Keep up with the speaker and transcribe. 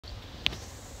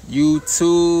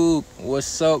YouTube,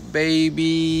 what's up, baby?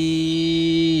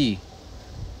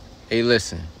 Hey,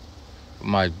 listen,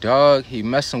 my dog, he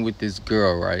messing with this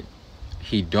girl, right?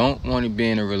 He don't want to be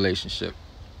in a relationship,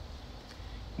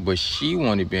 but she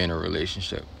want to be in a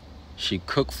relationship. She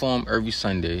cook for him every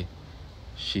Sunday.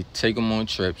 She take him on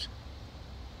trips.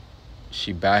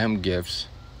 She buy him gifts.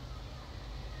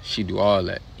 She do all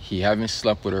that. He haven't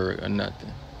slept with her or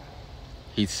nothing.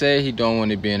 He said he don't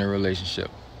want to be in a relationship.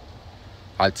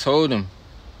 I told him,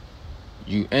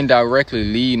 you indirectly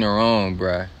leading her on,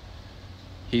 bruh.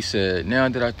 He said, now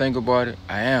that I think about it,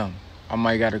 I am. I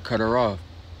might gotta cut her off.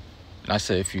 And I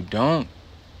said, if you don't,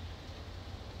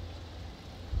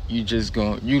 you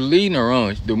leading her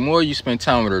on. The more you spend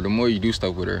time with her, the more you do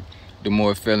stuff with her, the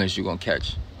more feelings you gonna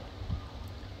catch.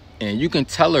 And you can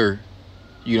tell her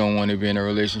you don't want to be in a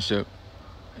relationship,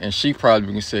 and she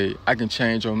probably can say, I can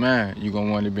change your mind. You gonna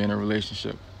want to be in a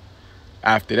relationship.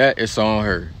 After that, it's on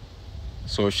her.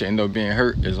 So if she end up being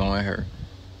hurt, it's on her.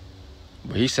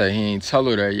 But he said he ain't tell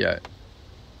her that yet.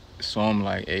 So I'm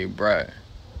like, hey, bruh,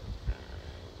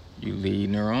 you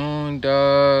leading her on,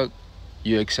 dog.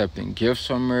 You accepting gifts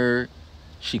from her.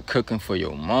 She cooking for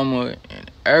your mama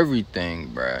and everything,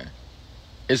 bruh.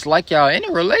 It's like y'all in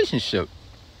a relationship,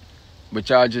 but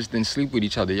y'all just didn't sleep with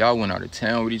each other. Y'all went out of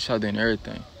town with each other and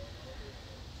everything.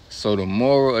 So the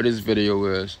moral of this video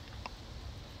is,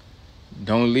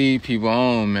 don't lead people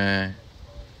on, man.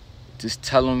 Just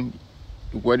tell them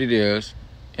what it is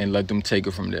and let them take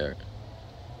it from there.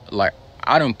 Like,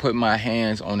 I done put my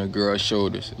hands on a girl's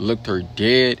shoulders, looked her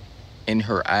dead in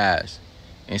her eyes,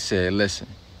 and said, listen,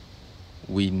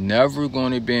 we never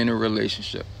going to be in a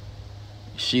relationship.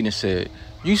 She done said,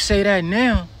 you say that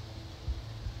now,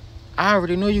 I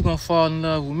already know you're going to fall in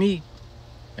love with me.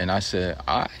 And I said,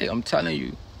 all right, I'm telling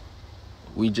you,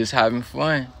 we just having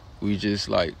fun. We just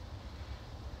like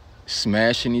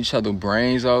smashing each other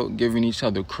brains out, giving each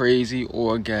other crazy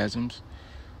orgasms.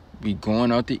 We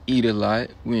going out to eat a lot.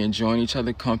 We enjoying each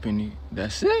other company.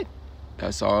 That's it.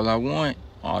 That's all I want.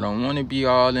 I don't want to be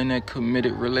all in that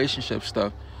committed relationship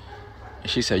stuff. And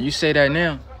she said, you say that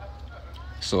now.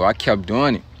 So I kept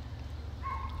doing it.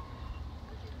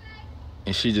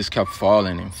 And she just kept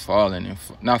falling and falling and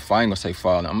not falling, I'm gonna say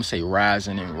falling. I'm gonna say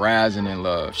rising and rising in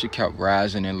love. She kept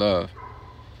rising in love.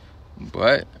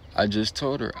 But I just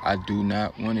told her I do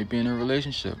not want to be in a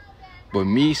relationship. But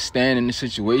me staying in the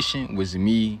situation was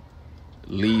me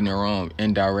leading her on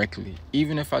indirectly.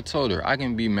 Even if I told her, I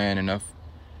can be man enough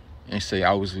and say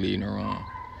I was leading her on.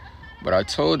 But I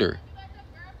told her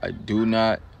I do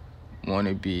not want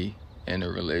to be in a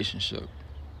relationship.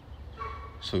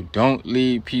 So don't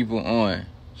lead people on.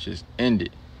 Just end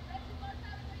it.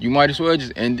 You might as well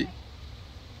just end it.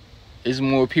 There's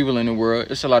more people in the world.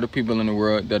 It's a lot of people in the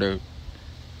world that'll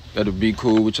be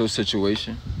cool with your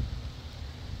situation.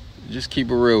 Just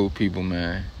keep it real with people,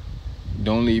 man.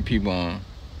 Don't lead people on.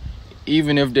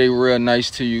 Even if they real nice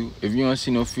to you, if you don't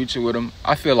see no future with them,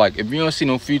 I feel like if you don't see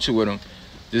no future with them,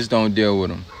 just don't deal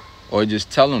with them. Or just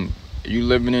tell them you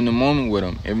living in the moment with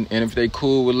them. And if they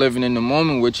cool with living in the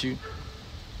moment with you,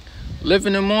 live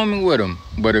in the moment with them.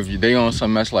 But if they on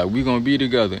some mess like we gonna be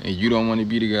together and you don't want to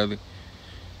be together,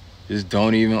 just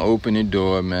don't even open the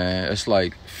door, man. It's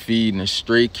like feeding a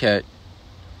stray cat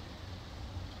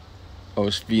or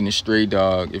it's feeding a stray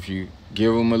dog. If you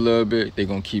give them a little bit, they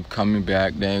gonna keep coming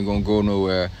back. They ain't gonna go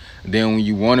nowhere. Then when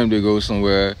you want them to go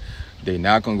somewhere, they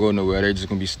not gonna go nowhere. They just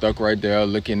gonna be stuck right there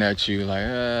looking at you like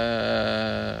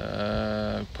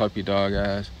puppy dog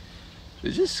ass.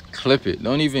 Just clip it.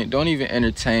 Don't even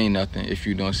entertain nothing if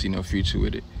you don't see no future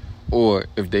with it, or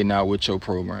if they not with your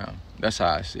program. That's how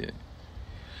I see it.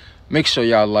 Make sure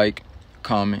y'all like,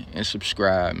 comment, and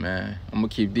subscribe, man. I'm gonna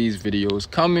keep these videos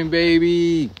coming,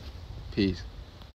 baby. Peace.